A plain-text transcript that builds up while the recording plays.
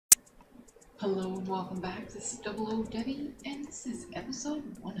Hello and welcome back. This is Double O Debbie, and this is episode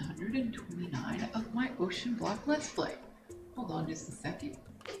 129 of my Ocean Block Let's Play. Hold on just a second.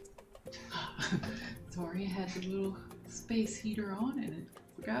 Sorry, I had the little space heater on and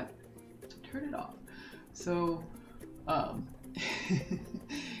I forgot to turn it off. So,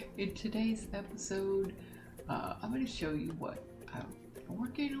 in today's episode, I'm going to show you what I'm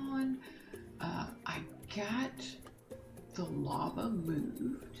working on. I got the lava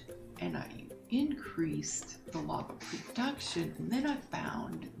moved and I increased the lava production, and then I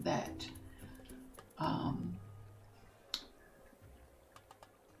found that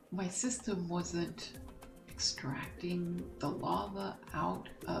my system wasn't extracting the lava out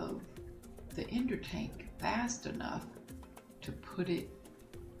of the ender tank fast enough to put it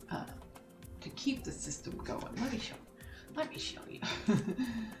to keep the system going. Let me show you.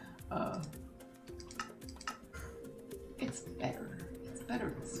 It's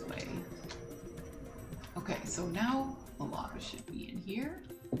better this way. Okay, so now the lava should be in here.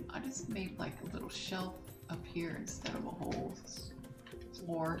 I just made like a little shelf up here instead of a whole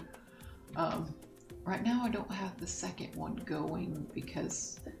floor. Right now I don't have the second one going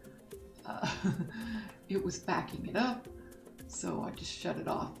because it was backing it up. So I just shut it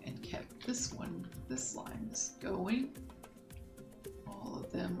off and kept this lines going. All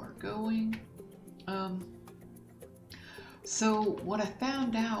of them are going. So what I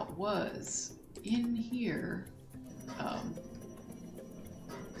found out was in here, oh,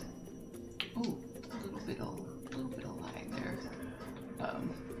 a little bit of lag there.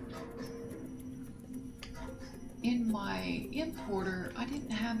 In my importer, I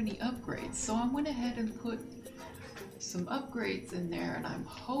didn't have any upgrades, so I went ahead and put some upgrades in there, and I'm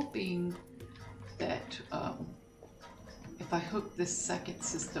hoping that if I hook this second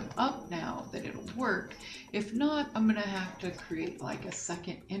system up now that it'll work. If not, I'm gonna have to create like a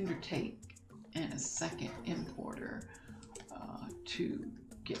second ender tank and a second importer to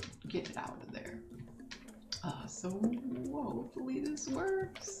get it out of there. So hopefully this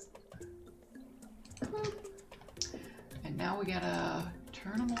works. And now we gotta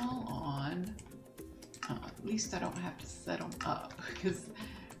turn them all on. At least I don't have to set them up because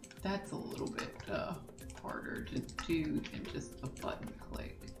that's a little bit harder to do than just a button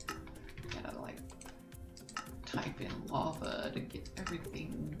click. Gotta like type in lava to get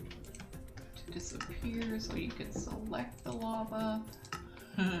everything to disappear so you can select the lava.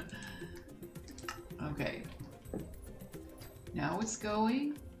 Okay, now it's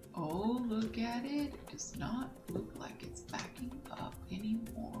going. Oh, look at it. It does not look like it's backing up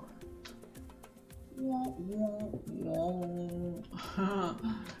anymore. Whoa, whoa, whoa.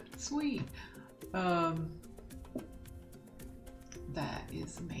 Sweet. That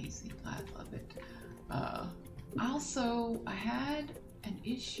is amazing. I love it. Also, I had an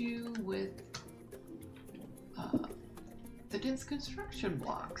issue with the dense construction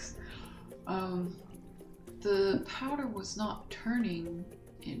blocks. The powder was not turning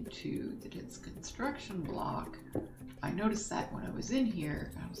into the dense construction block. I noticed that when I was in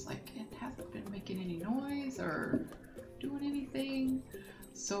here. I was like, it hasn't been making any noise or doing anything.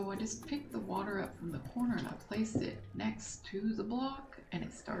 So I just picked the water up from the corner and I placed it next to the block and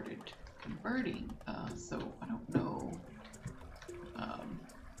it started converting. So I don't know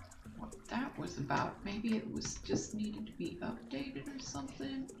what that was about. Maybe it was just needed to be updated or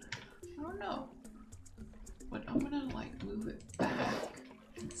something. I don't know. But I'm gonna like move it back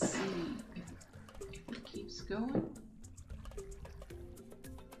and see if it keeps going.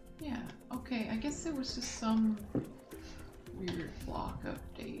 Yeah, okay, I guess there was just some weird block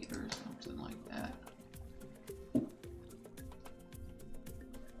update or something like that.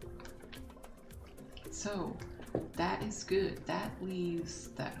 So that is good. That leaves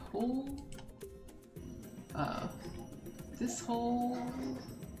that whole this whole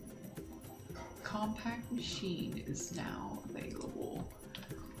compact machine is now available.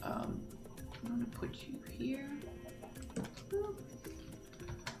 I'm gonna put you here. Boop.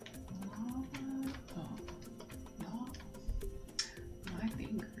 My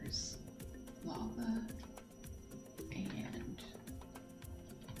fingers. Lava and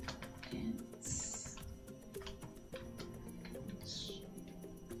dense construction.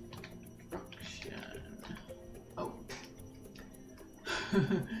 Oh.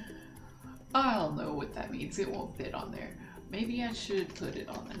 I'll know what that means. It won't fit on there. Maybe I should put it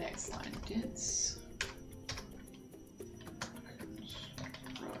on the next line. Dense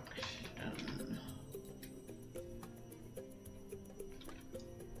construction.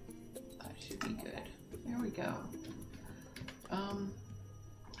 That should be good. There we go. I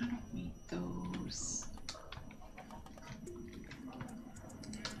don't need those.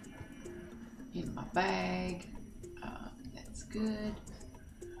 bag. That's good.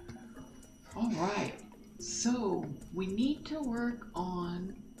 All right, so we need to work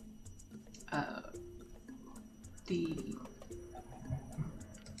on the,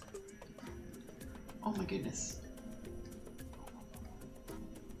 oh my goodness.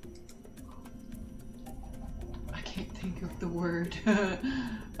 I can't think of the word.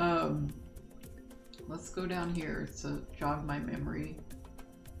 Let's go down here to jog my memory.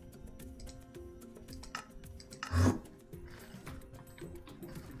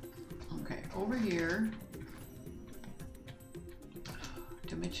 Okay, over here,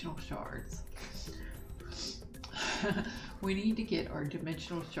 dimensional shards. We need to get our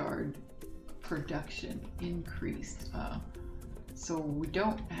dimensional shard production increased, so we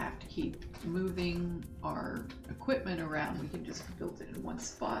don't have to keep moving our equipment around. We can just build it in one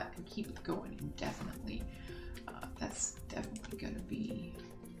spot and keep it going indefinitely. That's definitely going to be...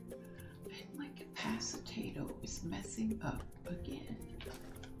 And my capacitator is messing up again.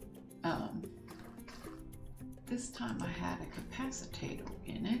 This time I had a capacitator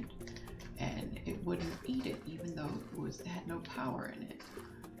in it, and it wouldn't eat it, even though it had no power in it.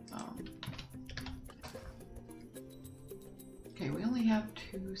 Okay, we only have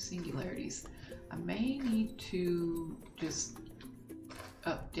 2 singularities. I may need to just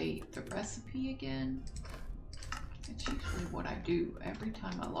update the recipe again. It's usually what I do. Every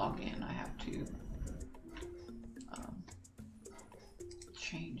time I log in, I have to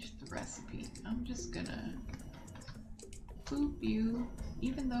change the recipe. I'm just gonna boop you,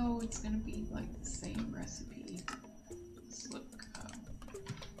 even though it's gonna be like the same recipe. Let's look.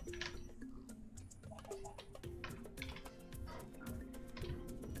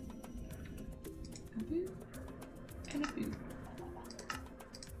 A boop and a boop.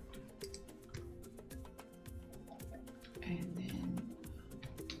 And then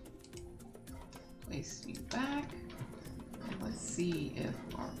place you back. And let's see if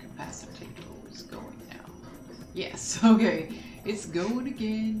our capacitator is going now. Yes, okay, it's going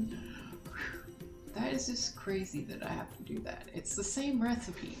again. That is just crazy that I have to do that. It's the same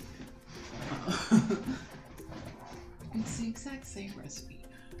recipe. It's the exact same recipe.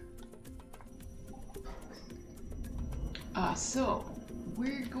 So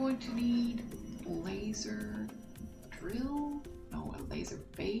we're going to need laser drill, no, a laser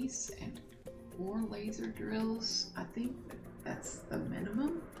base and 4 laser drills. I think that's the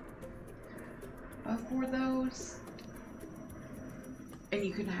minimum for those. And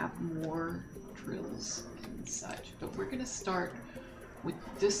you can have more drills and such, but we're gonna start with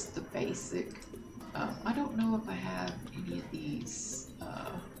just the basic. I don't know if I have any of these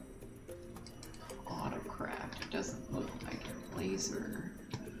autocraft. It doesn't look like a laser.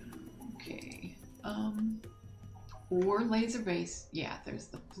 Okay. Or laser base. Yeah, there's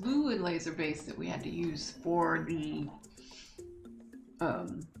the fluid laser base that we had to use for the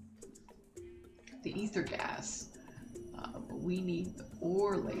ether gas. But we need the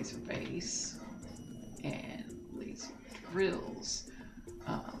ore laser base and laser drills.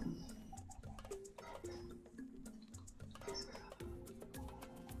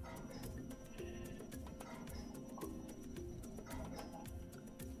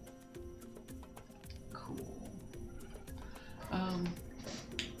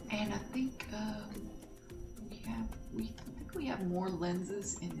 And I think we have more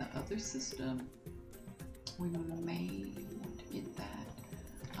lenses in the other system. We may want to get that.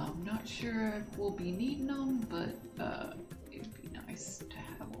 I'm not sure if we'll be needing them, but it'd be nice to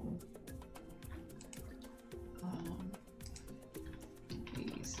have them.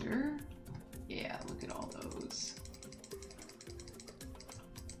 Laser. Yeah, look at all those.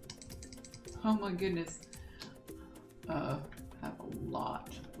 Oh my goodness. Have a lot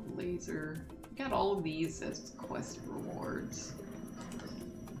of laser. Got all of these as quest rewards.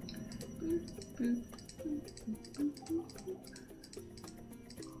 Boop, boop, boop, boop, boop, boop.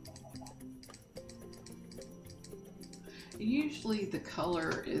 Usually the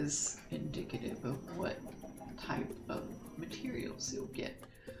color is indicative of what type of materials you'll get.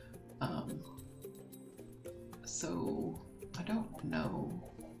 So I don't know.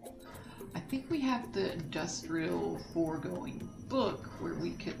 I think we have the industrial foregoing book where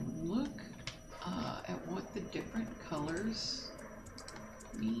we can look at what the different colors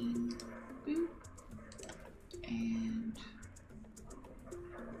mean. Boop. And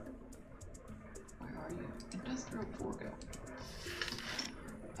where are you? Industrial forego.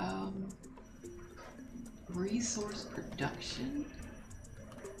 Resource production.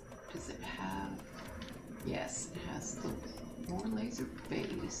 Does it have? Yes, it has the more laser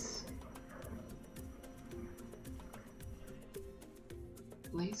base.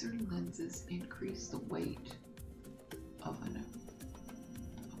 Laser lenses increase the weight of an...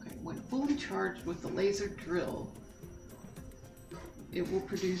 Okay, when fully charged with the laser drill, it will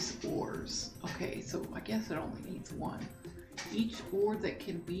produce ores. Okay, so I guess it only needs one. Each ore that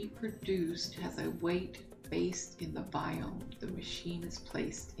can be produced has a weight based in the biome the machine is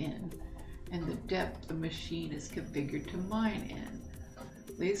placed in, and the depth the machine is configured to mine in.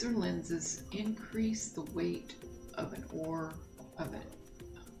 Laser lenses increase the weight of an ore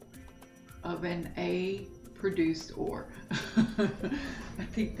of an A produced ore. I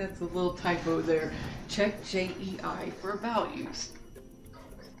think that's a little typo there. Check JEI for values.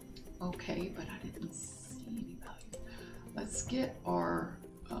 Okay, but I didn't see any value. Let's get our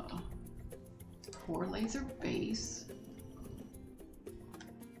core laser base.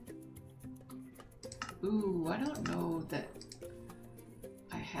 Ooh, I don't know that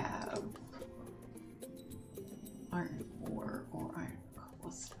I have iron ore or iron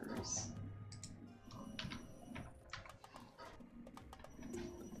clusters.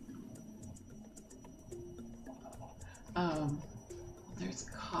 There's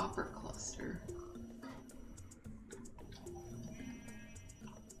a copper cluster.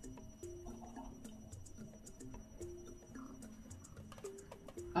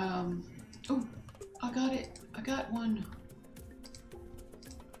 Oh, I got it. I got one.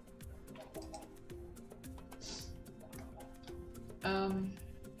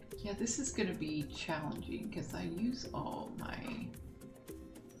 Yeah, this is gonna be challenging because I use all my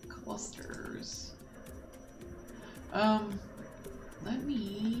clusters. Let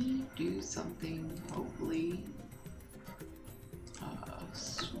me do something hopefully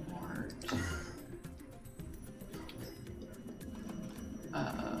smart.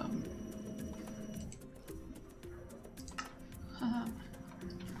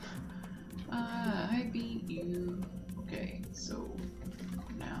 I beat you. Okay, so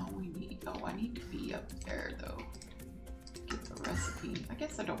now we need, oh, I need to be up there though to get the recipe. I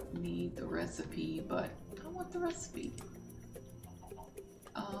guess I don't need the recipe, but I want the recipe.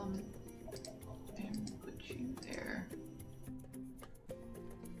 And put you there.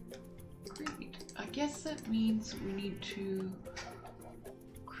 Great. I guess that means we need to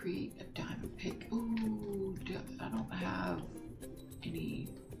create a diamond pick. Ooh, I don't have any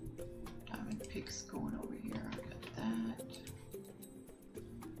diamond picks going over here. I got that.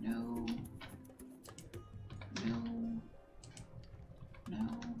 No. No.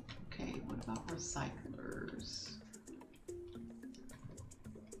 No. Okay, what about recyclers?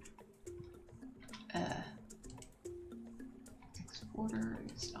 Exporter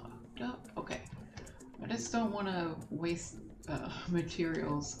is not hooked up. Okay. I just don't want to waste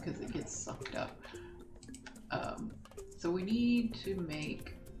materials because it gets sucked up. So we need to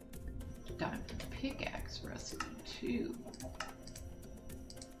make diamond pickaxe recipe too.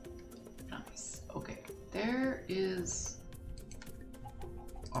 Nice. Okay, there is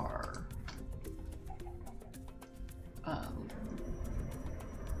our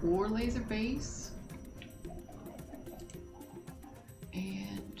ore laser base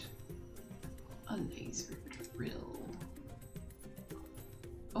and a laser drill.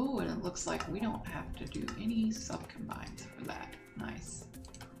 Oh, and it looks like we don't have to do any sub-combines for that. Nice.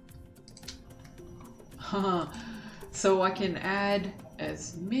 So I can add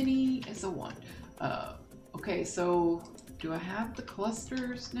as many as I want. Okay, so do I have the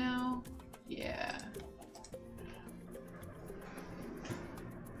clusters now? Yeah.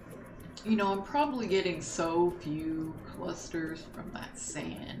 You know, I'm probably getting so few clusters from that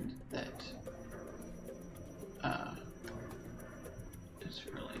sand that this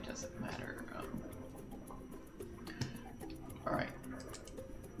really doesn't matter. All right,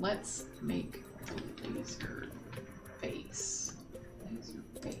 let's make the laser base. Laser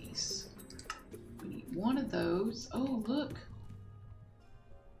base. We need one of those. Oh, look.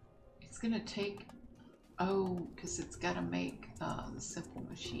 It's gonna take, oh, because it's got to make the simple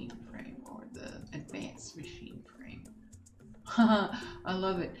machine frame or the advanced machine frame. I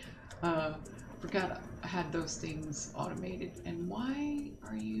love it. Forgot I had those things automated. And why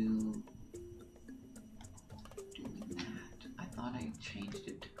are you doing that? I thought I changed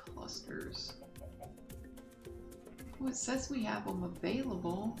it to clusters. Well, it says we have them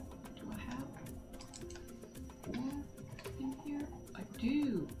available. Do I have one in here? I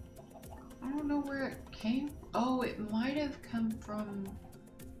do. I don't know where it came. Oh, it might have come from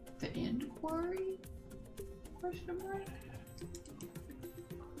the inquiry? Question mark?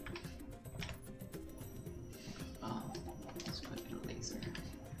 Oh, let's put in a laser.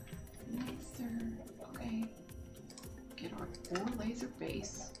 Laser. Okay. Get our 4 laser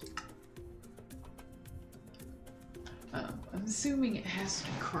base. I'm assuming it has to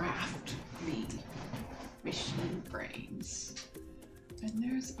craft the machine brains. And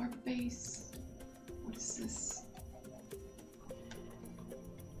there's our base. What is this?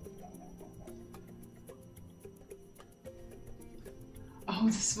 Oh,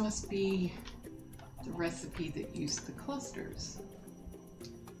 this must be the recipe that used the clusters.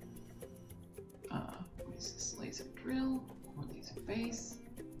 What is this? Laser drill or laser base?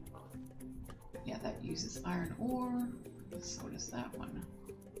 Yeah, that uses iron ore. So does that one.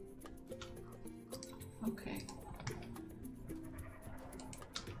 Okay.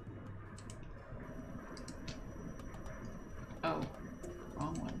 Oh,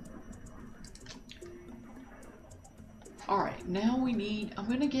 wrong one. Alright, now we need, I'm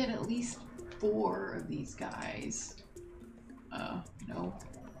gonna get at least 4 of these guys. No.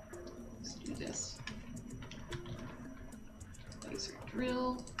 Let's do this. Laser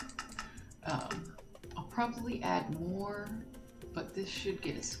drill. I'll probably add more, but this should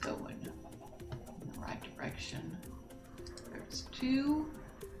get us going in the right direction. There's 2.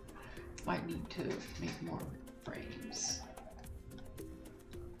 Might need to make more frames.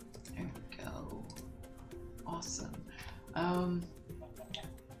 There we go. Awesome.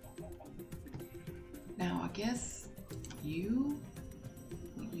 Now I guess you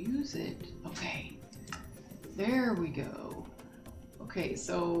use it. Okay, there we go. Okay,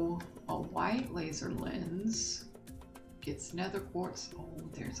 so a white laser lens gets nether quartz. Oh,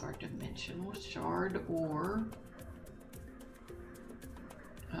 there's our dimensional shard ore.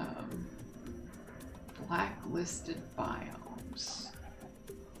 Blacklisted biomes.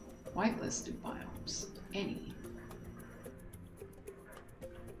 Whitelisted biomes. Any.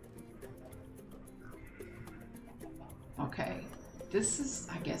 Okay, this is,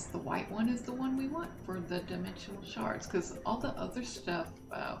 I guess the white one is the one we want for the dimensional shards, because all the other stuff,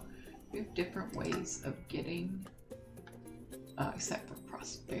 we have different ways of getting, except for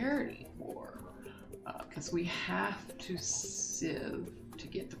prosperity ore, because we have to sieve to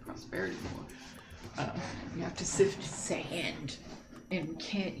get the prosperity ore. We have to sift sand, and we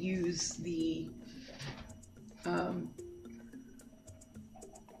can't use the,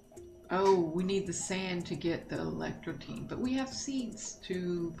 oh, we need the sand to get the electrotine, but we have seeds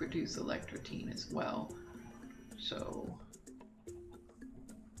to produce electrotine as well. So,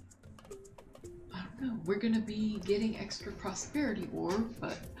 I don't know. We're going to be getting extra prosperity ore,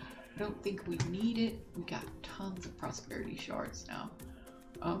 but I don't think we need it. We got tons of prosperity shards now.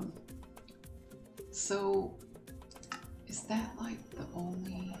 So, is that like the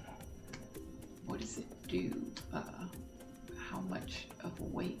only, what does it do? How much of a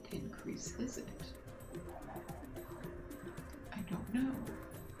weight increase is it? I don't know.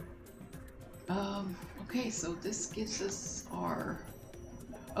 Okay, so this gives us our,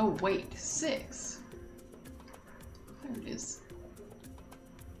 oh wait, 6. There it is.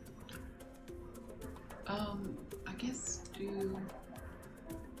 I guess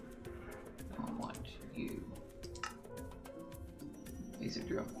I want you. Laser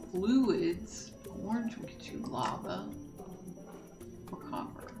drill fluids. Orange will get you lava. Or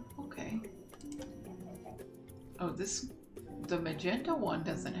copper. Okay. Oh, the magenta one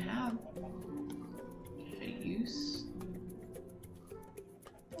doesn't have a use.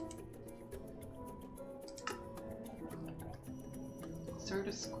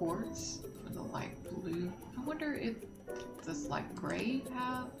 Certus quartz for the light blue. I wonder if does light gray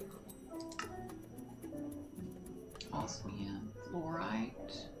have osmium,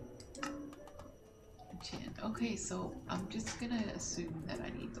 fluorite, tin. Okay, so I'm just gonna assume that I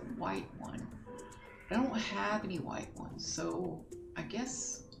need the white one. I don't have any white ones, so I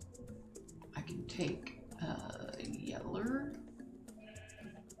guess I can take yellow.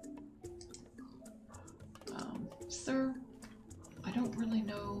 Sir, I don't really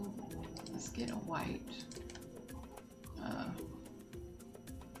know. Let's get a white.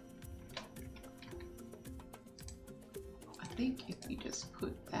 I think if we just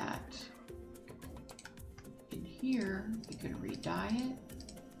put that in here, we can re-dye it.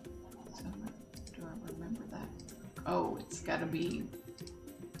 So, do I remember that? Oh, it's gotta be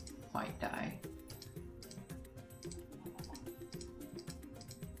white dye.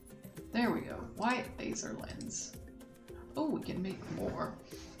 There we go, white laser lens. Oh, we can make more.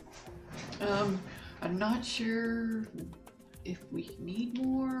 I'm not sure if we need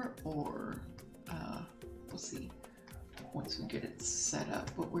more or we'll see once we get it set up,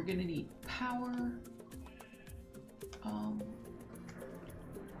 but we're gonna need power.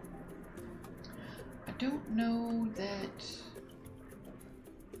 I don't know that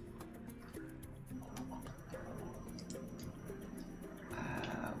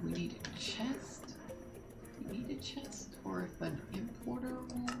we need a chest. We need a chest, or if an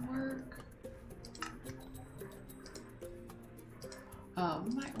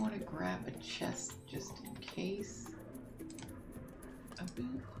Might want to grab a chest just in case. A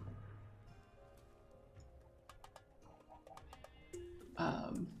boot.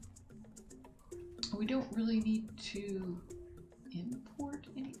 We don't really need to import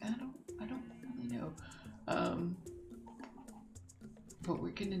any. I don't really know. But we're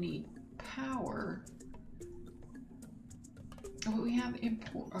gonna need power. But we have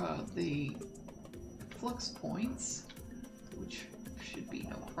the flux points, which should be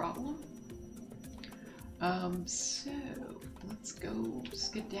no problem. So let's go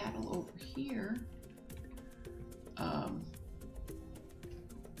skedaddle over here.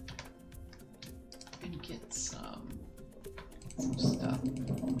 And get some stuff.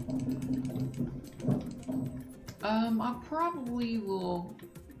 I probably will.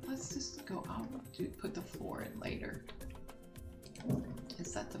 Let's just go. I'll put the floor in later.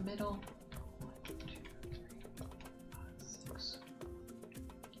 Is that the middle? 1, 2, 3, 4, 5, 6.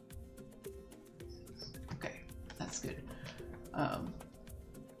 Okay, that's good.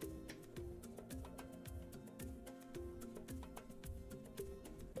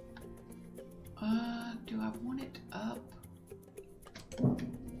 Do I want it up?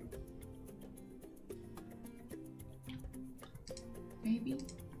 Maybe.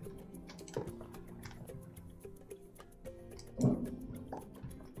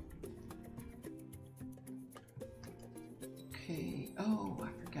 Okay. Oh, I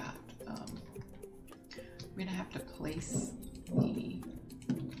forgot. I'm gonna have to place the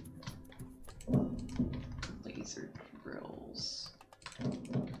laser drills.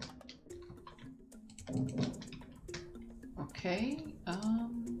 Okay. I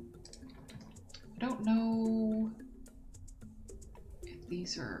don't know if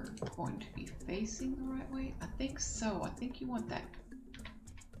these are going to be facing the right way. I think so. I think you want that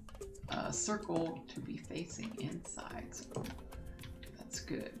circle to be facing inside. So that's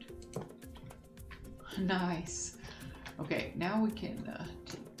good. Nice. Okay, now we can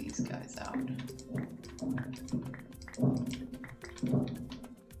take these guys out.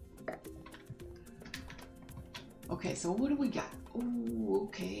 Okay, so what do we got? Oh,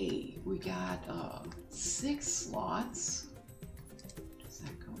 okay. We got 6 slots. Does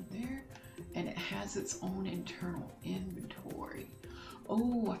that go there? And it has its own internal inventory.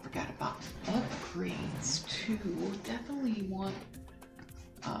 Oh, I forgot about upgrades too. We'll definitely want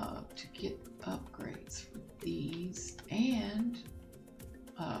to get upgrades for these and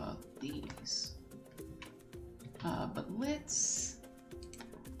these. But let's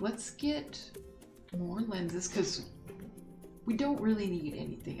get more lenses because we don't really need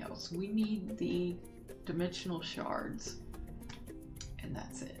anything else. We need the dimensional shards and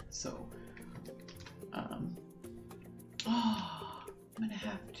that's it. So I'm gonna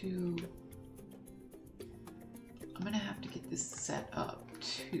have to get this set up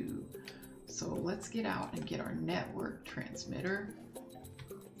too. So let's get out and get our network transmitter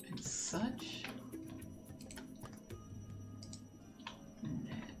and such.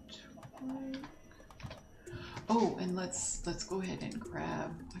 Network. Oh, and let's go ahead and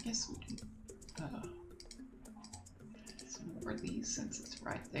grab. I guess we can some more of these since it's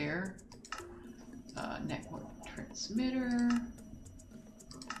right there. Network transmitter,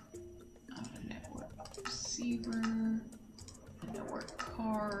 network receiver, network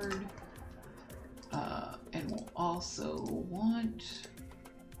card, and we'll also want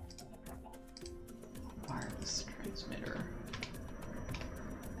wireless transmitter.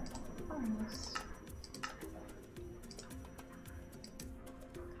 Wireless.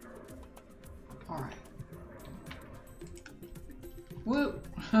 All right. Whoop!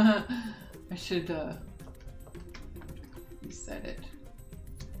 I should reset it.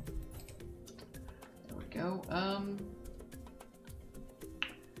 There we go.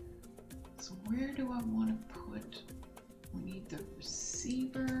 So where do I want to put? We need the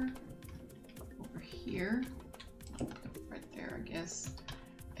receiver over here, right there, I guess,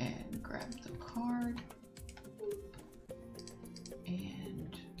 and grab the card.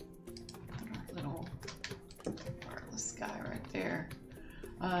 And put our little wireless guy right there.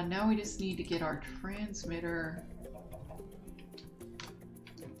 Now we just need to get our transmitter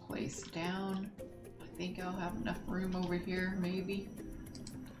placed down. I think I'll have enough room over here, maybe.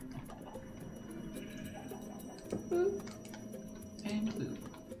 Boop. And boop.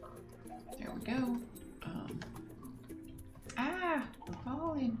 There we go. I'm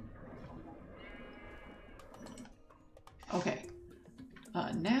falling. Okay.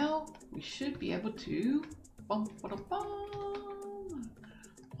 Now we should be able to bump, bum, bum.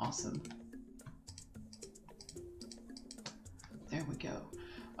 Awesome. There we go.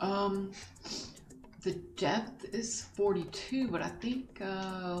 The depth is 42, but I think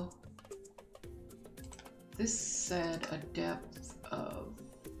this said a depth of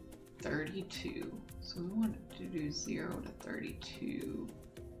 32. So we want to do 0 to 32.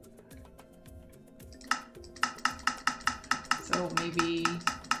 So maybe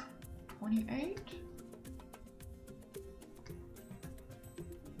 28?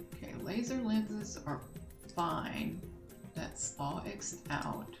 Okay, laser lenses are fine. That's all X'd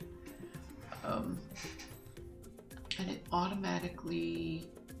out. And it automatically,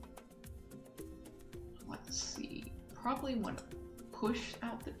 let's see, probably want to push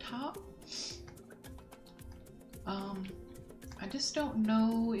out the top. I just don't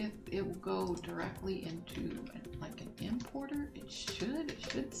know if it will go directly into like an importer. It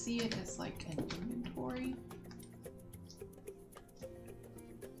should see it as like an inventory.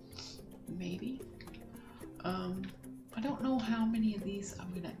 Maybe. I don't know how many of these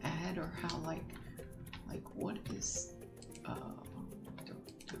I'm gonna add or how like what is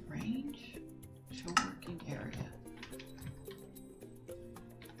the range? Show working area.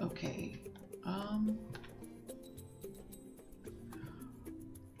 Okay.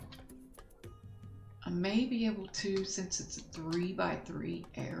 I may be able to, since it's a 3x3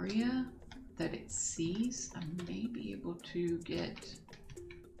 area that it sees, I may be able to get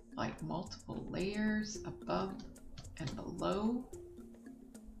like multiple layers above and below,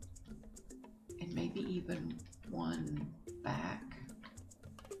 and maybe even one back.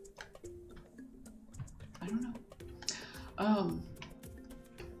 I don't know.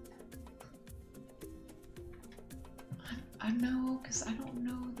 I know, because I don't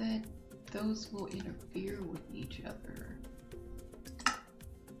know that those will interfere with each other.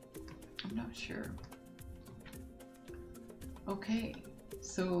 I'm not sure. Okay,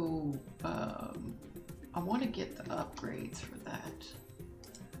 so I want to get the upgrades for that,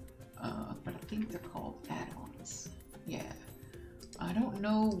 but I think they're called add-ons. Yeah, I don't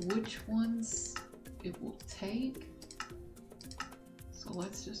know which ones it will take, so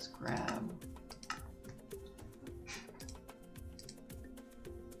let's just grab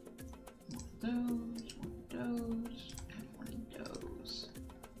one of those, and one of those.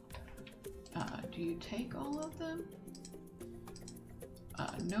 Do you take all of them?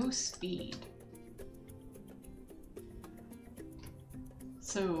 No speed.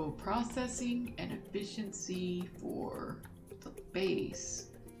 So processing and efficiency for the base.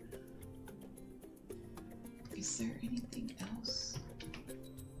 Is there anything else?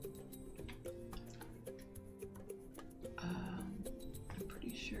 I'm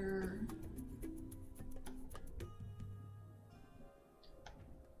pretty sure.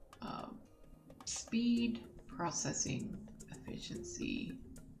 Speed, processing, efficiency.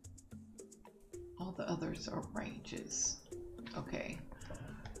 All the others are ranges. Okay.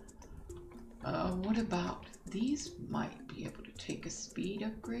 What about these? Might be able to take a speed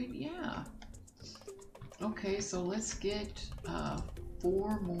upgrade. Yeah. Okay, so let's get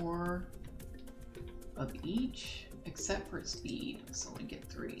 4 more of each, except for speed. So we get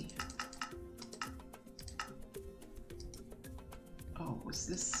 3. Oh, was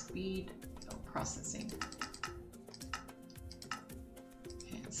this speed? Oh, processing.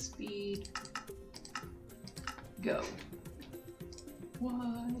 And speed. Go.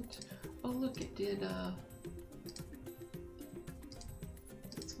 What? Oh look, it did,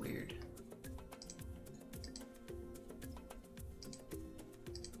 that's weird.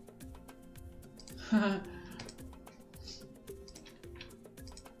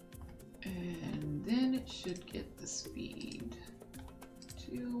 And then it should get the speed.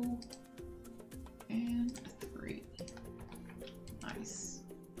 2 and 3. Nice.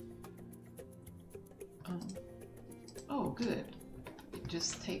 Oh, good. It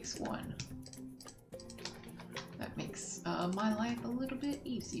just takes 1. That makes my life a little bit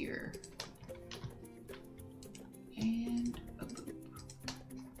easier. And a boop.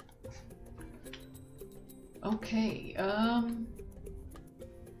 Okay,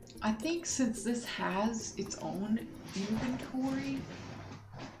 I think since this has its own inventory,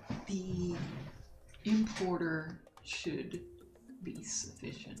 the importer should be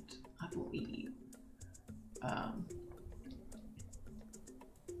sufficient, I believe.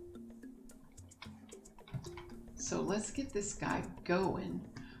 So let's get this guy going.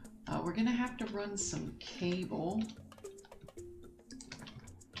 We're gonna have to run some cable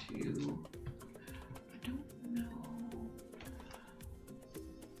to, I don't know.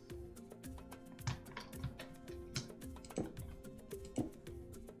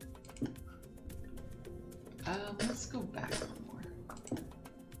 Let's go back one more.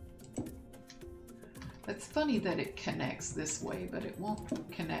 Let's funny that it connects this way, but it won't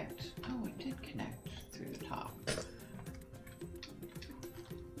connect. Oh, it did connect through the top.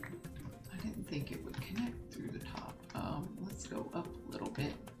 I didn't think it would connect through the top. Let's go up a little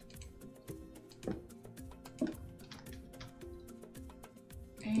bit.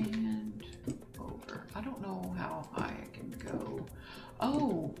 And over. I don't know how high I can go.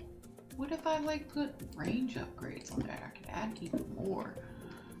 Oh, what if I like put range upgrades on there? I could add even more.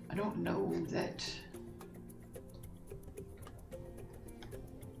 I don't know that.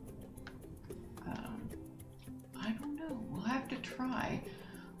 I don't know. We'll have to try.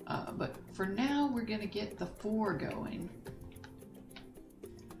 But for now, we're gonna get the 4 going.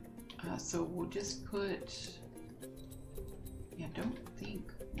 So we'll just put. Yeah, I don't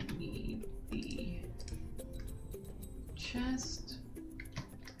think we need the chest.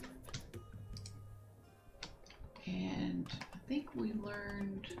 And I think we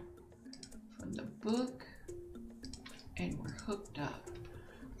learned from the book and we're hooked up.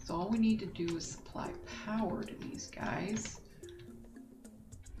 So all we need to do is supply power to these guys.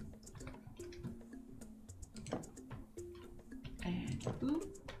 And boop.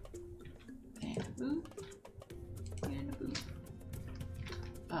 And boop. And boop.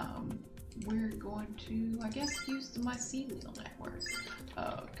 We're going to, I guess, use the mycelial network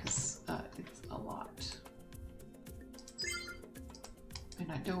because it's a lot.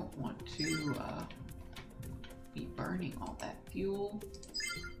 And I don't want to be burning all that fuel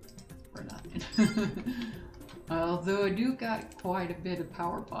for nothing. Although I do got quite a bit of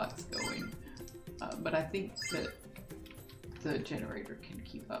power pots going, but I think that the generator can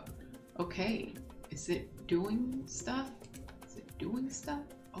keep up. Okay, is it doing stuff? Is it doing stuff?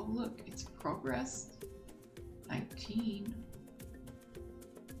 Oh look, it's progressed. 19.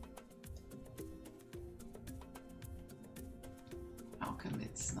 How come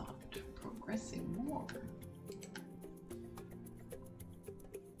it's not progressing more?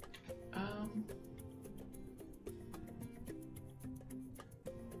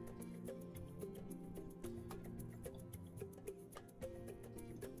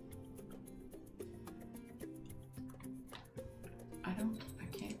 I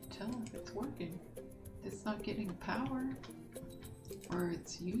can't tell if it's working. It's not getting power, or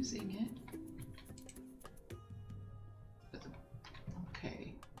it's using it.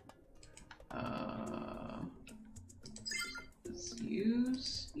 Okay. Let's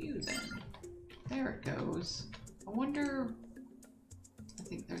use you then. There it goes. I wonder, I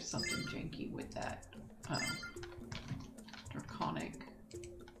think there's something janky with that draconic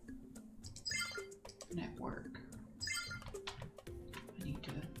network. I need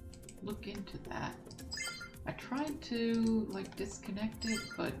to look into that. I tried to like disconnect it,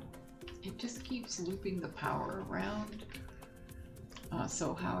 but it just keeps looping the power around.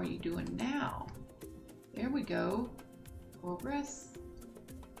 So how are you doing now? There we go. Progress.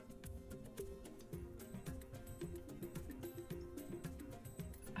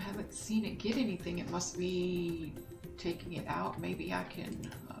 I haven't seen it get anything. It must be taking it out. Maybe I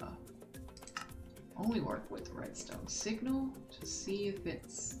can only work with the redstone signal to see if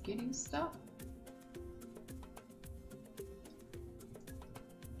it's getting stuff.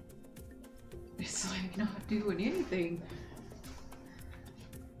 It's like not doing anything.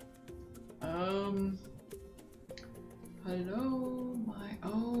 Hello,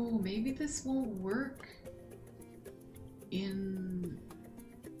 oh, maybe this won't work in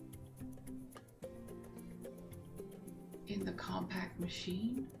the compact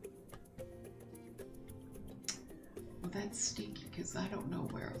machine. Well, that's stinky because I don't know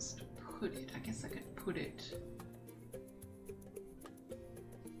where else to put it. I guess I could put it.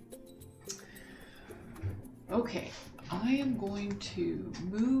 Okay, I am going to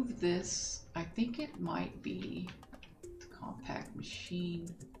move this. I think it might be the compact machine.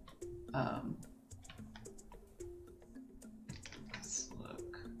 Let's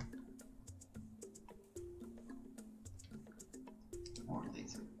look. More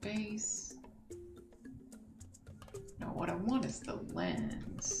laser base. No, what I want is the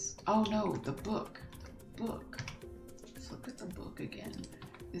lens. Oh no, the book. The book. Let's look at the book again.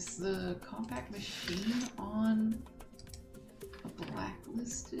 Is the compact machine on a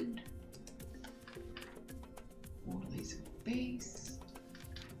blacklisted? More laser base.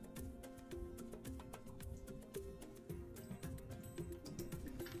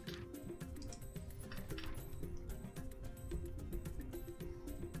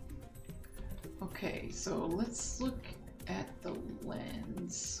 Okay, so let's look at the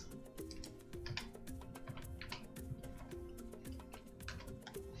lens.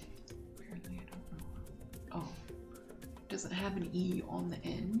 Apparently I don't know. Oh, doesn't have an E on the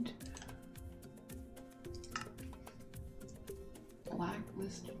end.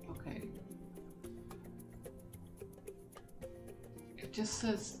 Okay. It just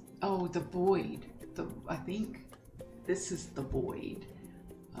says, oh, the void. I think this is the void.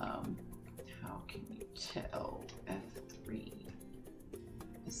 How can you tell? F3.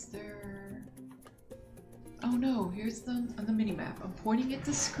 Is there... Oh no, here's the on the mini map. I'm pointing at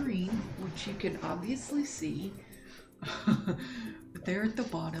the screen, which you can obviously see. There at the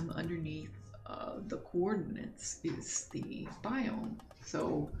bottom, underneath the coordinates, is the biome.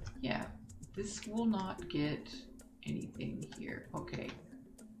 So yeah, this will not get anything here. Okay.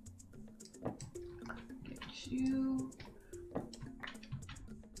 Get you.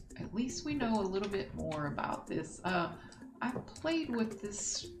 At least we know a little bit more about this. I've played with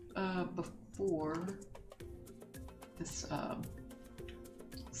this before. This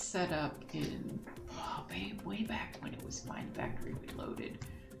setup in way back when it was Mine Factory Reloaded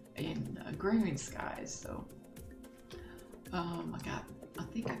in Agrarian Skies. So I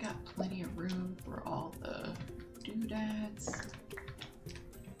think I got plenty of room for all the doodads.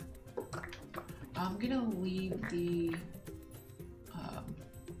 I'm gonna leave the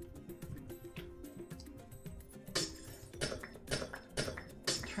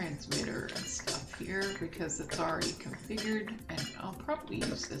transmitter and stuff here because it's already configured, and I'll probably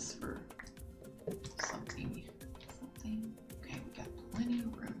use this for something. Okay, we got plenty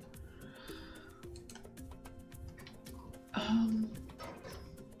of room.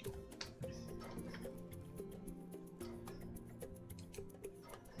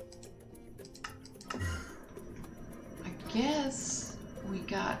 I guess we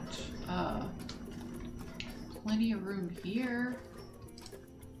got plenty of room here.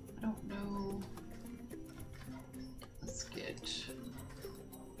 I don't know. Let's get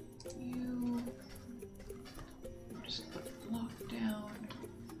you. Just put block down.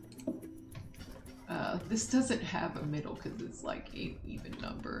 This doesn't have a middle because it's like an even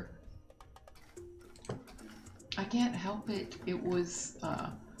number. I can't help it. It was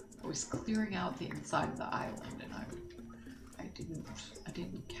I was clearing out the inside of the island, and I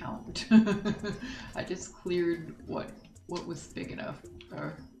didn't count. I just cleared what was big enough.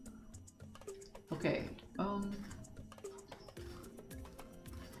 Okay. No,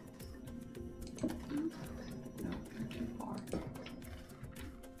 you're too far.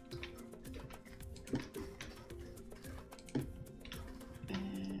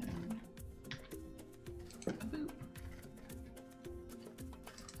 And a boop.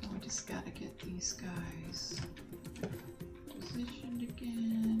 So we just gotta get these guys positioned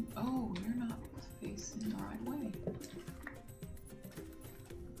again. Oh, you're not facing the right way.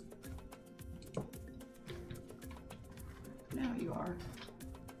 Now you are.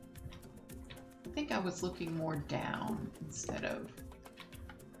 I think I was looking more down instead of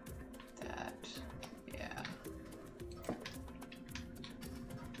that. Yeah.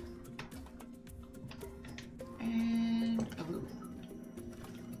 And a loop.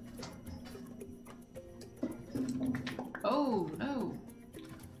 Oh no!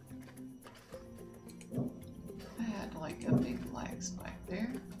 I had like a big lag spike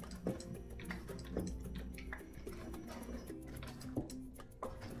there.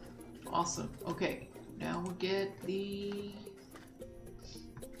 Awesome. Okay, now we'll get the...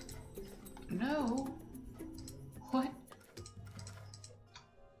 No! What?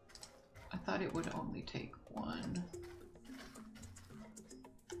 I thought it would only take one.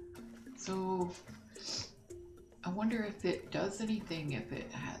 So, I wonder if it does anything if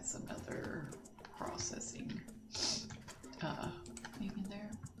it has another processing thing in there.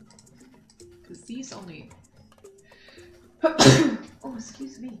 Because these only... Oh,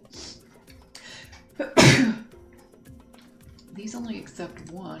 excuse me. These only accept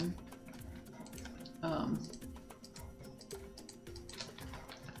one.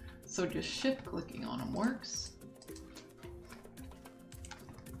 So just shift clicking on them works.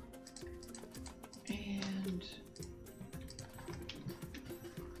 And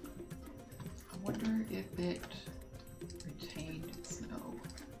I wonder if it retained its node.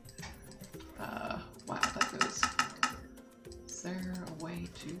 Wow, that goes. Is there a way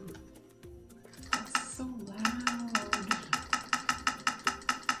to... That's so loud.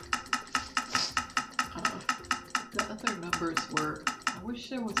 The other numbers were... I wish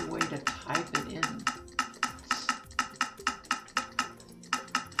there was a way to type it in.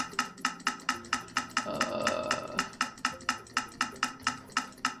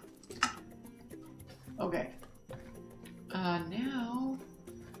 Okay. Now,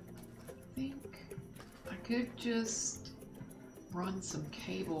 I think I could just run some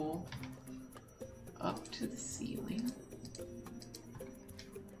cable up to the ceiling.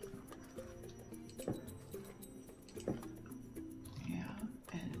 Yeah,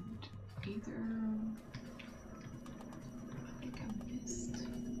 and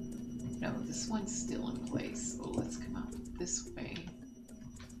No, this one's still in place. So let's come out this way.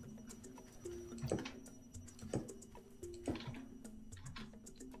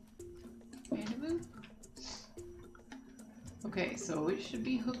 And a move. Okay, so it should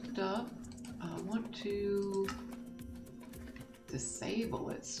be hooked up. I want to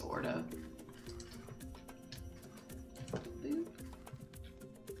disable it, sort of. Boop. Boop.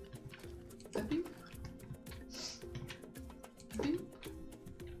 Boop. Boop.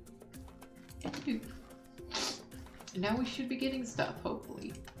 And now we should be getting stuff,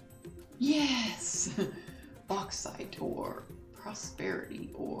 hopefully. Yes! Bauxite or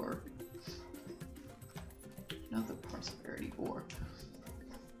prosperity or another prosperity ore.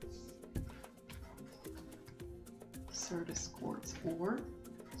 Certus quartz ore.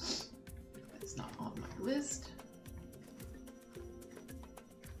 That's not on my list.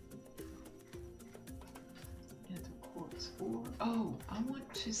 Another quartz ore. Oh, I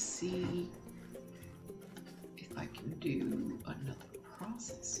want to see if I can do another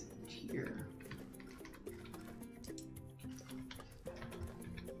process here.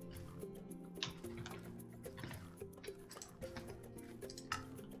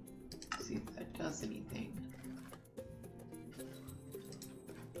 See if that does anything.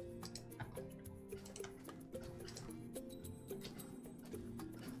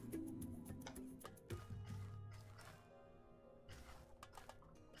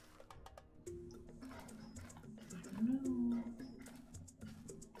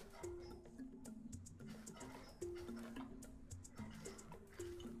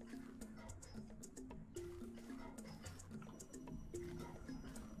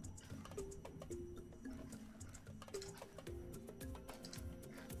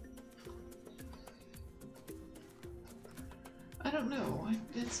 I don't know.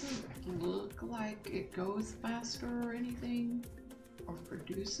 It doesn't look like it goes faster or anything, or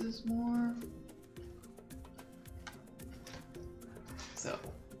produces more. So,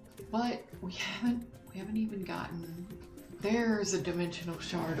 but we haven't even gotten. There's a dimensional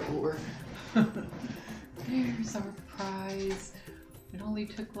shard ore. There's our prize. It only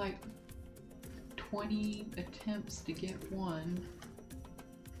took like 20 attempts to get one.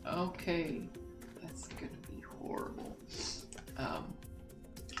 Okay, that's gonna be horrible.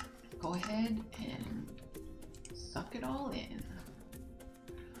 Go ahead and suck it all in.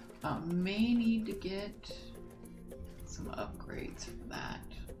 May need to get some upgrades for that.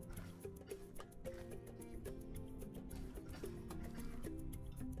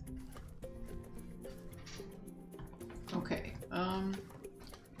 Okay,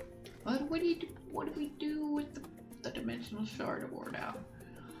 what do we do with the dimensional shard ore now?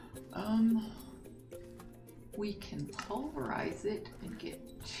 We can pulverize it and get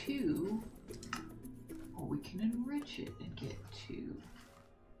 2, or we can enrich it and get 2.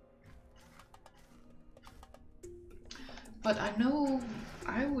 But I know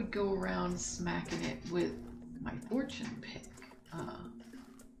I would go around smacking it with my fortune pick,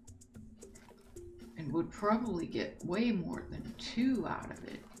 and would probably get way more than 2 out of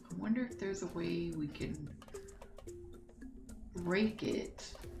it. I wonder if there's a way we can rake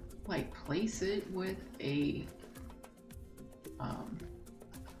it, like place it with a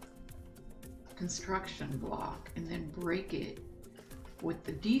construction block and then break it with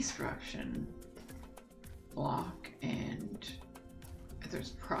the destruction block, and there's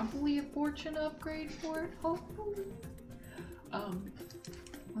probably a fortune upgrade for it, hopefully.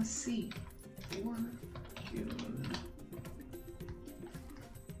 Let's see. Fortune.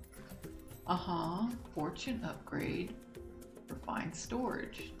 Fortune upgrade. Refined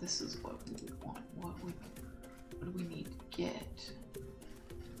storage. This is what we would want. What do we need to get?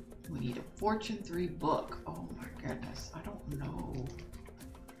 We need a Fortune 3 book. Oh my goodness, I don't know.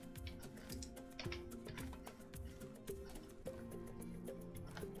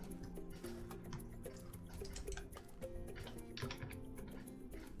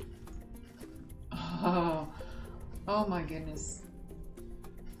 Oh my goodness.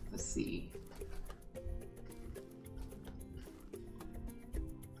 Let's see.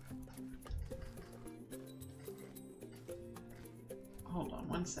 Hold on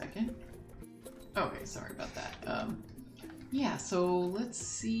one second. Okay, sorry about that. Yeah, so let's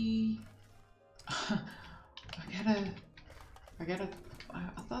see. I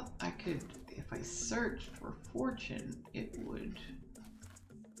thought I could, if I searched for fortune, it would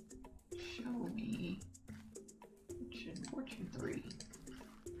show me fortune 3.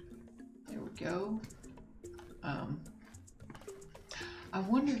 There we go. I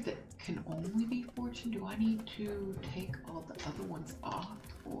wonder if it can only be fortune. Do I need to take all the other ones off,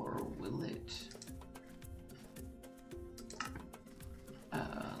 or will it?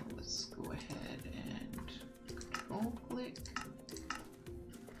 let's go ahead and control click.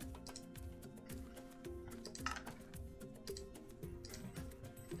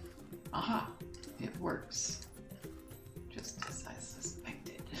 Aha, it works. Just as I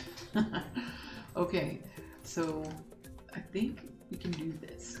suspected. Okay, so I think we can do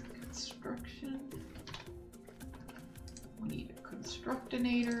this. Construction. We need a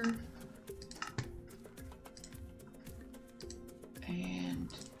constructinator.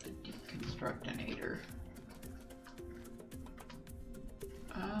 And a deconstructinator.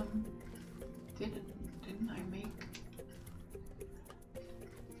 Didn't I make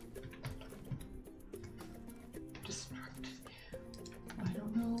destruct? I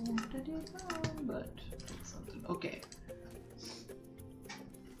don't know what I did wrong, but something. Okay.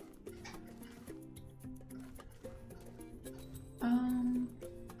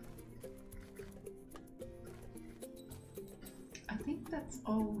 I think that's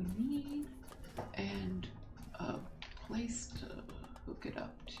all we need, and a place to hook it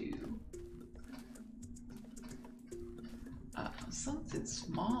up to. Something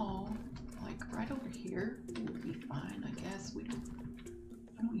small, like right over here, would be fine, I guess. I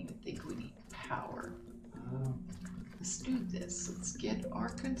don't even think we need power. Let's do this. Let's get our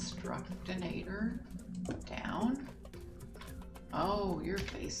constructinator down. Oh, you're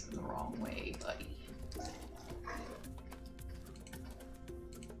facing the wrong way, buddy.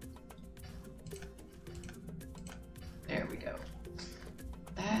 There we go.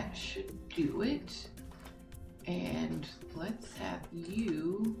 That should do it. And let's have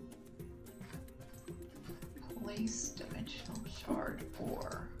you place dimensional shard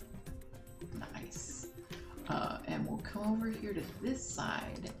ore. Nice. And we'll come over here to this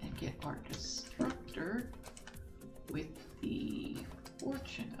side and get our destructor with the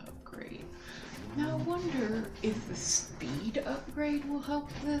fortune upgrade. Now I wonder if the speed upgrade will help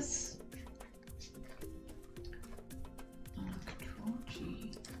this. Control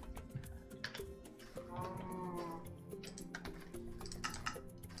G.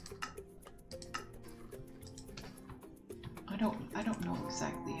 I don't know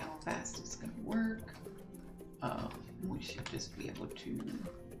exactly how fast it's going to work. We should just be able to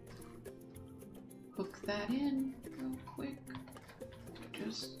hook that in real quick.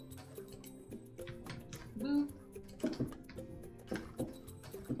 Just boop.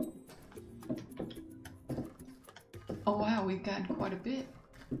 Oh wow, we've gotten quite a bit.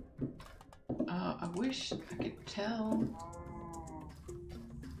 I wish I could tell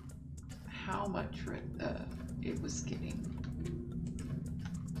how much it was getting.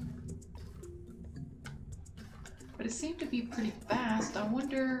 But it seemed to be pretty fast. I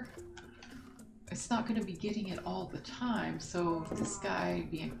wonder, it's not going to be getting it all the time, so this guy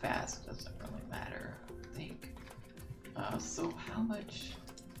being fast doesn't really matter, I think. So how much?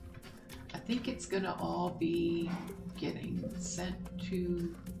 I think it's going to all be getting sent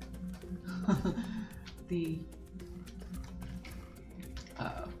to the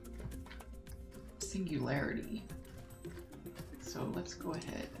singularity. So let's go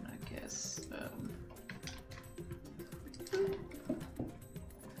ahead and I guess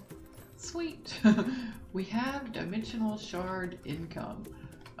sweet. We have dimensional shard income,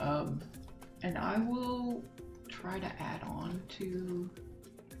 and I will try to add on to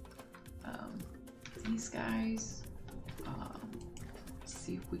these guys,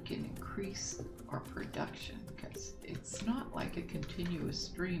 see if we can increase our production, because it's not like a continuous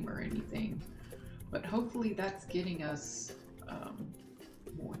stream or anything, but hopefully that's getting us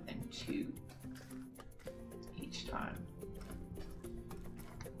more than 2 each time.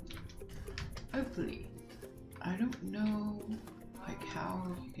 Hopefully. I don't know like how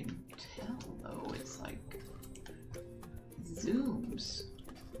you can tell though. It's like zooms.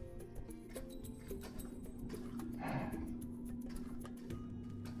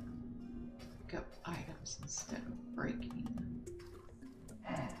 Pick up items instead of breaking.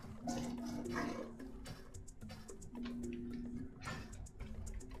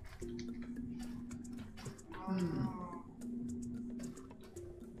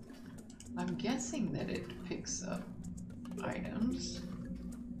 I'm guessing that it picks up items.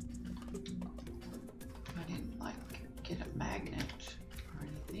 I didn't like get a magnet or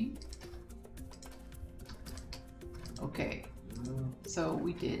anything. Okay, so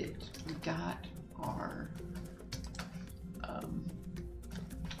we did it. We got our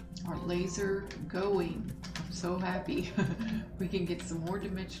laser going. I'm so happy. We can get some more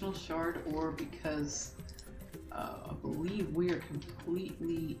dimensional shard ore because I believe we are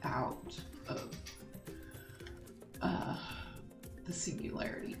completely out of the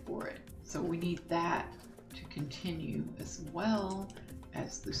singularity for it. So we need that to continue, as well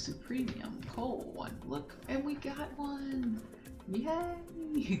as the Supremium coal one. Look, and we got one!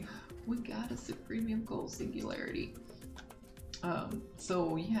 Yay! We got a Supremium coal singularity.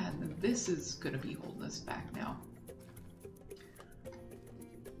 So yeah, this is gonna be holding us back now.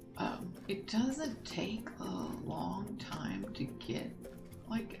 It doesn't take a long time to get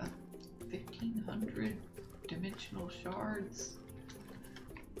like a 1500 dimensional shards.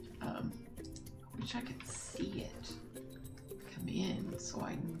 I wish I could see it come in so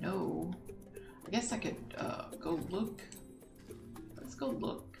I know. I guess I could go look. Let's go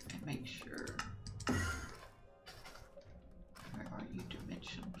look and make sure. Where are you,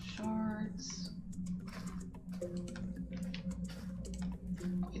 dimensional shards?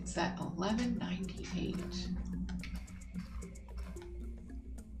 It's at 1198.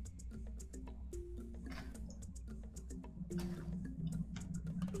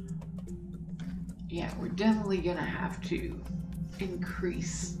 Yeah, we're definitely gonna have to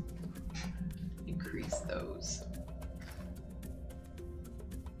increase those.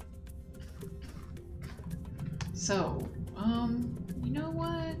 So, you know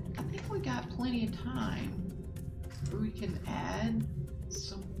what? I think we got plenty of time where we can add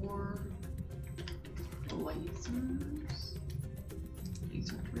some more lasers.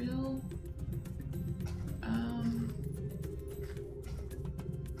 Laser drill.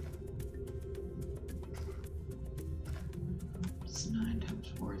 It's 9 times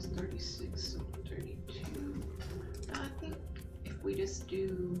 4 is 36, so 32. I think if we just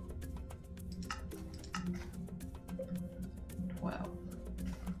do 12.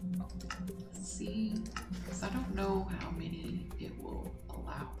 Let's see, because I don't know how many it will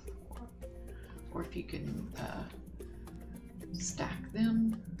allow for, or if you can stack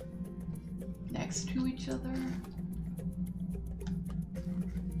them next to each other.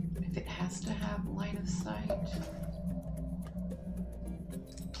 If it has to have line of sight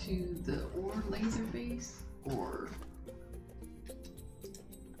to the ore laser base, or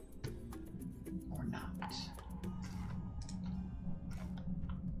not.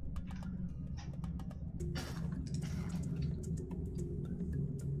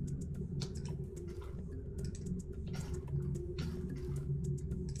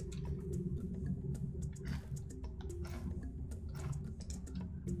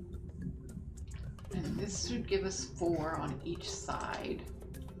 And this should give us 4 on each side.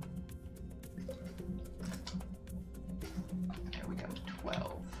 There we go,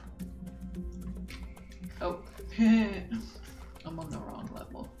 12. Oh, I'm on the wrong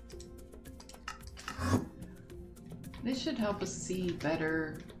level. This should help us see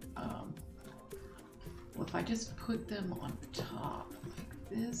better. Well, if I just put them on top like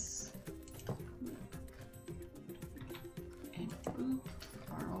this, and boop,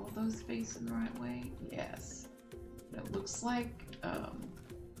 are all those facing the right way? Yes. It looks like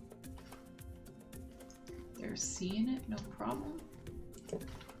they're seeing it, no problem.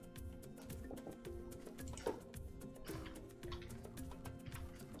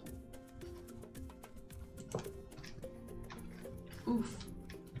 Oof.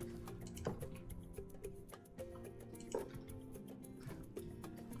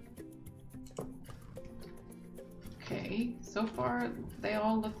 Okay, so far they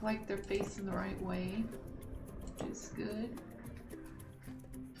all look like they're facing the right way, which is good.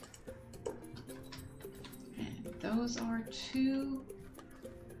 And those are 2.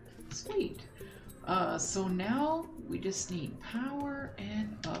 Sweet. So now we just need power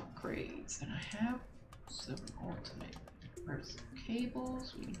and upgrades, and I have some ultimate. Where's the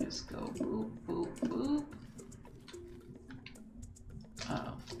cables? We can just go boop, boop, boop.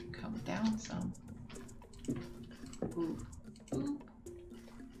 Come down some. Boop, boop.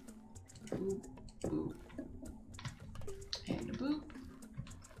 Boop, boop. And a boop.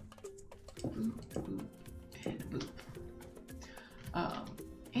 Boop, boop. And a boop.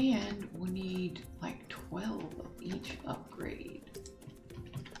 And we need like 12 of each upgrade.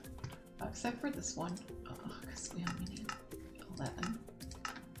 Except for this one, because we only need 11.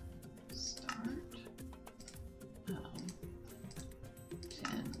 Start.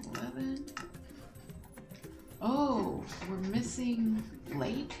 10, 11. Oh, we're missing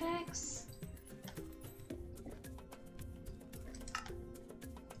latex?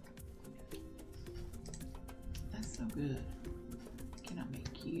 That's so good. Can I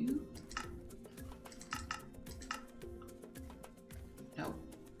make you? Nope.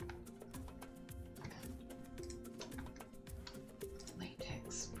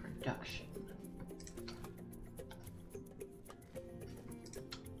 Latex production.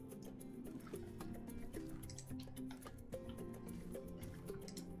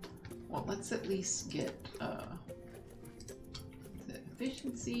 Well, let's at least get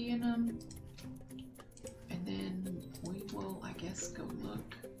efficiency in them. And then we will, I guess, go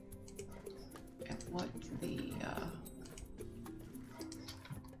look at what the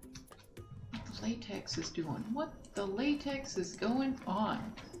latex is doing. What the latex is going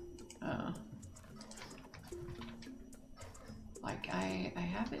on? Like I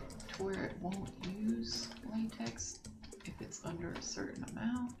have it to where it won't use latex if it's under a certain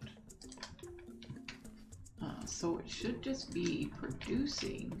amount. So it should just be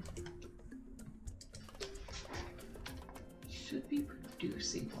producing. Should be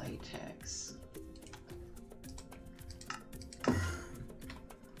producing latex. And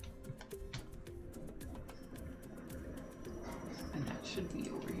that should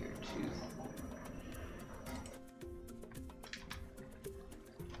be over here too.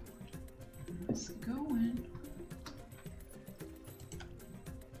 It's going.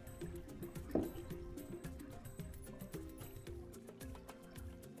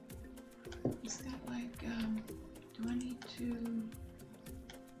 It's got like, do I need to?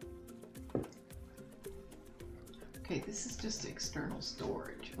 Okay, this is just external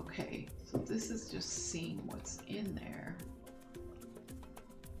storage. Okay, so this is just seeing what's in there.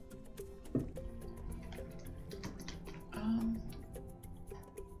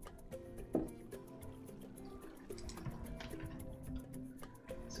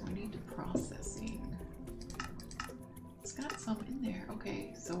 So we need to processing. It's got some in there.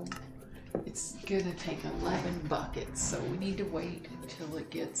 Okay, so it's gonna take 11 buckets, so we need to wait until it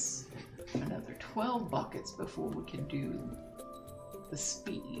gets another 12 buckets before we can do the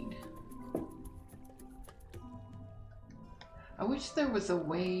speed. I wish there was a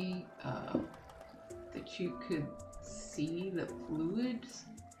way that you could see the fluids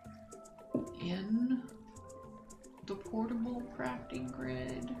in the portable crafting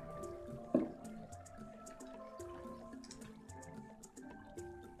grid.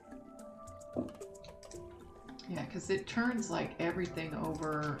 Yeah, because it turns like everything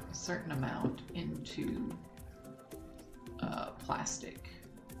over a certain amount into plastic.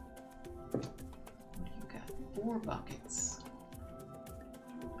 You got 4 buckets.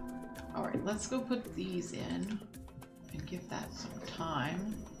 All right, let's go put these in and give that some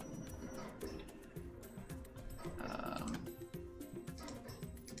time.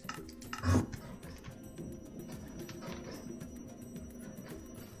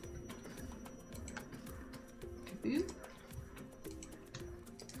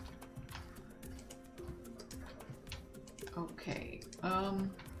 Okay,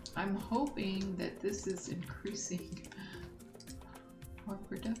 I'm hoping that this is increasing our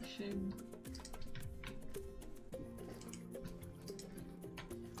production.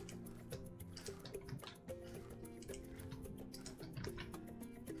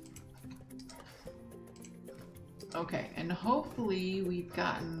 Okay, and hopefully we've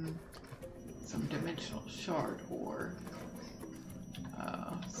gotten some dimensional shard ore.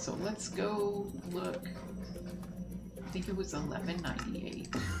 So let's go look. I think it was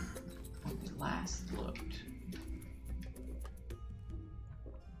 1198 when we last looked.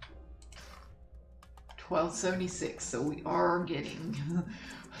 1276, so we are getting we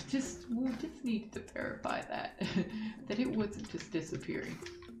just need to verify that that it wasn't just disappearing.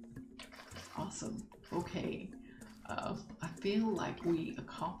 Awesome. Okay, I feel like we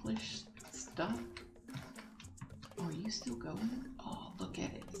accomplished stuff. Oh, are you still going? Oh, look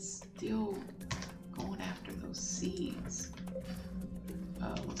at it, it's still going after those seeds.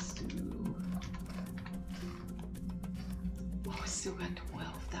 Let's do. Oh, we still got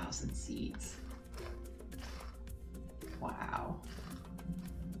 12,000 seeds. Wow.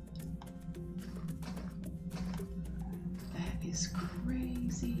 That is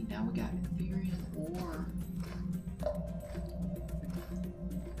crazy. Now we got Inferium ore.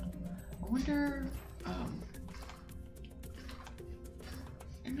 I wonder,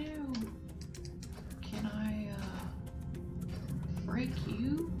 no. Can I, break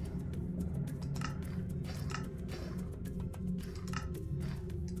you?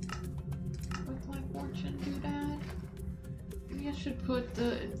 With my fortune doodad? Maybe I should put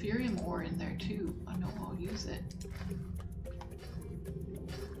the Inferium ore in there too. I know I'll use it.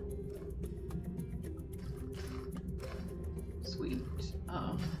 Sweet.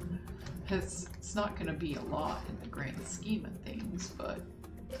 It's not going to be a lot in the grand scheme of things, but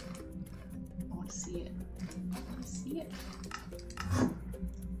I want to see it. I want to see it.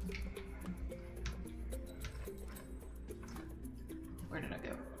 Where did I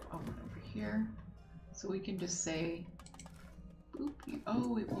go? Oh, over here. So we can just say, boop.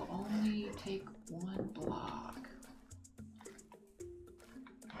 Oh, it will only take 1 block.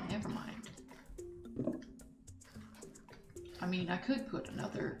 Never mind. mean, I could put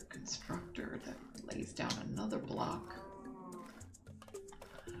another constructor that lays down another block,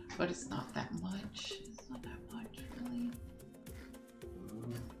 but it's not that much. It's not that much, really.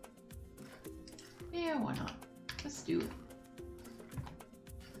 Yeah, why not? Let's do it.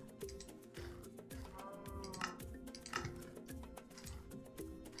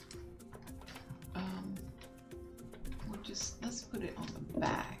 Let's put it on the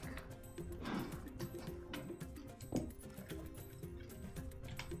back.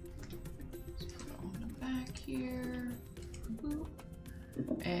 Let's put it on the back here. Boop.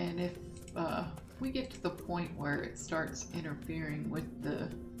 And if we get to the point where it starts interfering with the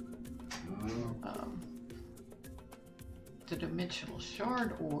dimensional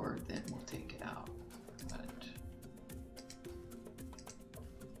shard ore, then we'll take it out.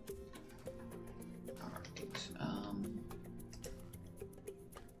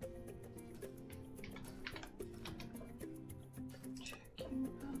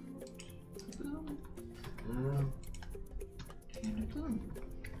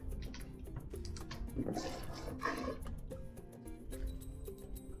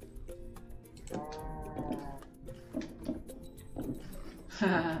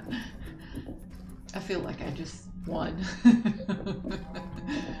 I feel like I just won.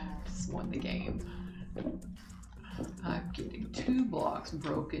 Just won the game. I'm getting 2 blocks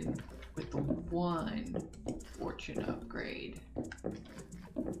broken with the 1 fortune upgrade.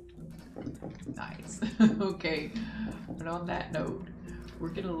 Nice. Okay, but on that note, we're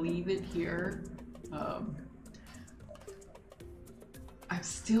gonna leave it here. I've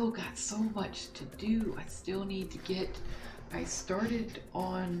still got so much to do. I still need to get... I started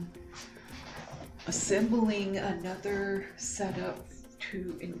on assembling another setup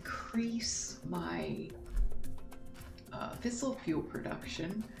to increase my fossil fuel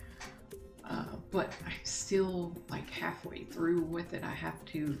production, but I'm still like halfway through with it. I have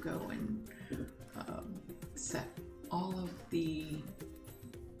to go and set all of the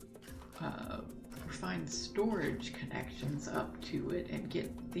refined storage connections up to it and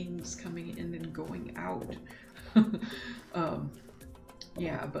get things coming in and going out.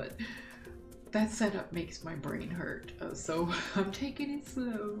 Yeah, but that setup makes my brain hurt, so I'm taking it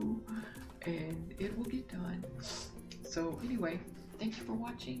slow and it will get done. So anyway, thank you for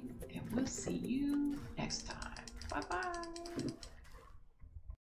watching and we'll see you next time. Bye bye.